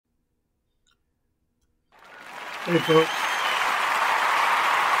Hey, folks,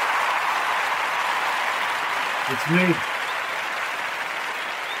 it's me.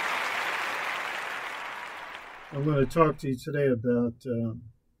 I'm going to talk to you today about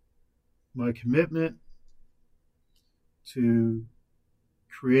my commitment to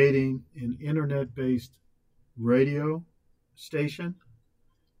creating an internet-based radio station.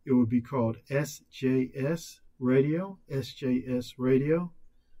 It will be called SJS Radio, SJS Radio,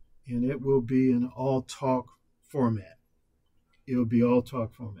 and it will be an all-talk format. It'll be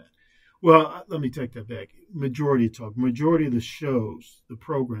all-talk format. Well, let me take that back. Majority talk. Majority of the shows, the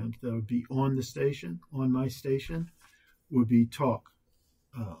programs that would be on the station, on my station, would be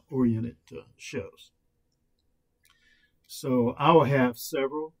talk-oriented shows. So I will have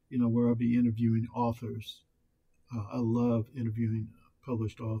several, where I'll be interviewing authors. I love interviewing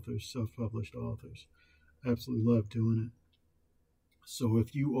published authors, self-published authors. I absolutely love doing it. So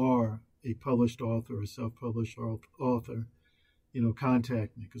if you are a published author or self-published author,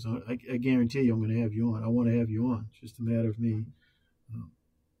 contact me, because I guarantee you I'm going to have you on. I want to have you on. It's just a matter of me,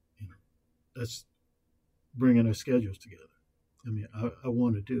 that's bringing our schedules together. I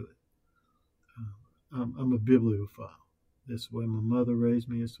want to do it. I'm a bibliophile. That's the way my mother raised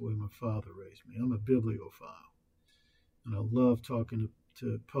me. It's the way my father raised me. I'm a bibliophile. And I love talking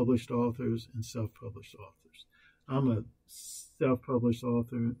to published authors and self-published authors. I'm a self-published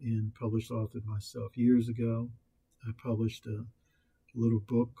author and published author myself. Years ago, I published a little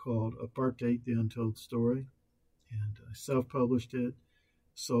book called Apartheid, The Untold Story. And I self-published it,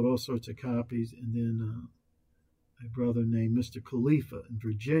 sold all sorts of copies. And then a brother named Mr. Khalifa in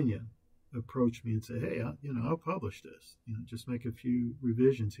Virginia approached me and said, hey, I'll publish this. Just make a few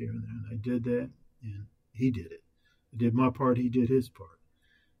revisions here and there. And I did that, and he did it. I did my part, he did his part.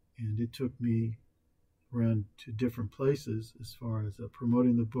 And it took me around to different places as far as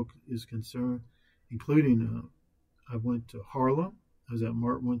promoting the book is concerned, including I went to Harlem. I was at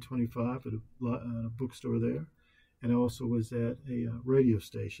Mart 125 at a bookstore there. And I also was at a radio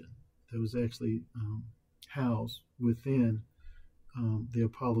station that was actually housed within the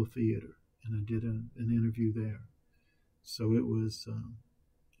Apollo Theater. And I did an interview there. So it was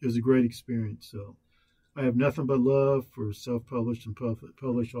a great experience. So I have nothing but love for self-published and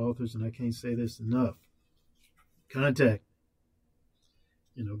published authors, and I can't say this enough. Contact.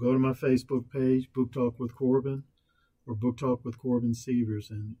 Go to my Facebook page, Book Talk with Corbin, or Book Talk with Corbin Sievers,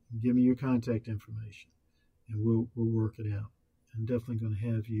 and give me your contact information, and we'll work it out. I'm definitely going to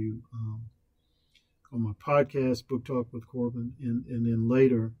have you on my podcast, Book Talk with Corbin, and then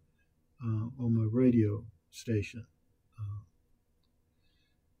later on my radio station.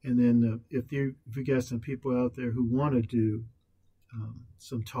 And then if you got some people out there who want to do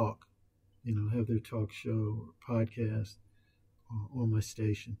some talk, have their talk show or podcast on my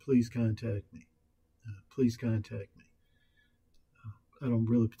station, please contact me. Please contact me. I don't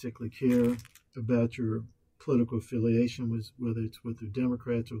really particularly care about your political affiliation, whether it's with the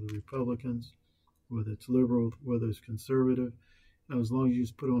Democrats or the Republicans, whether it's liberal, whether it's conservative. As long as you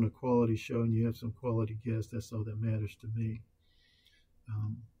just put on a quality show and you have some quality guests, that's all that matters to me.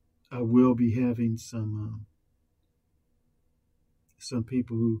 I will be having some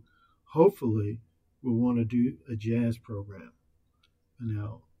people who hopefully will want to do a jazz program.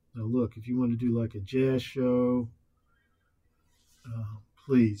 Now look, if you want to do like a jazz show,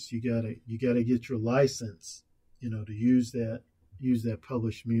 please, you gotta get your license, to use that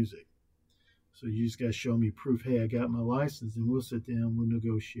published music. So you just gotta show me proof. Hey, I got my license, and we'll sit down, we'll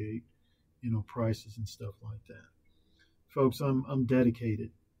negotiate, prices and stuff like that. Folks, I'm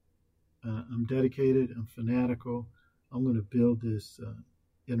dedicated. I'm dedicated. I'm fanatical. I'm going to build this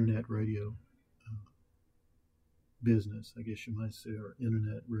internet radio business, I guess you might say, or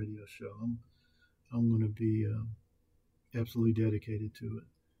internet radio show. I'm going to be absolutely dedicated to it.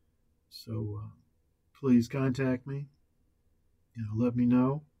 So please contact me. Let me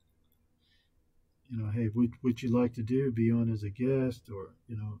know. Hey, what you'd like to do, be on as a guest, or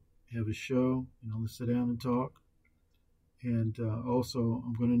have a show. Let's sit down and talk. And also,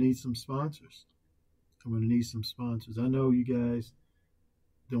 I'm going to need some sponsors. I know you guys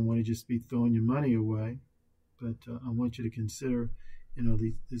don't want to just be throwing your money away, but I want you to consider,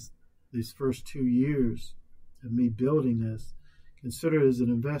 these first 2 years of me building this, consider it as an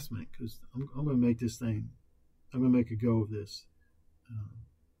investment, because I'm going to make this thing. I'm going to make a go of this.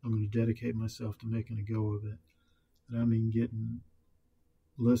 I'm going to dedicate myself to making a go of it. And I mean getting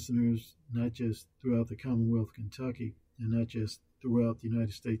listeners, not just throughout the Commonwealth of Kentucky, and not just throughout the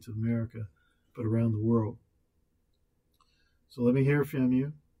United States of America, but around the world. So let me hear from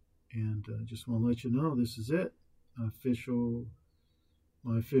you, and just want to let you know this is it. My official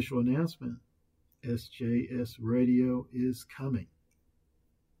announcement. Sjs Radio is coming.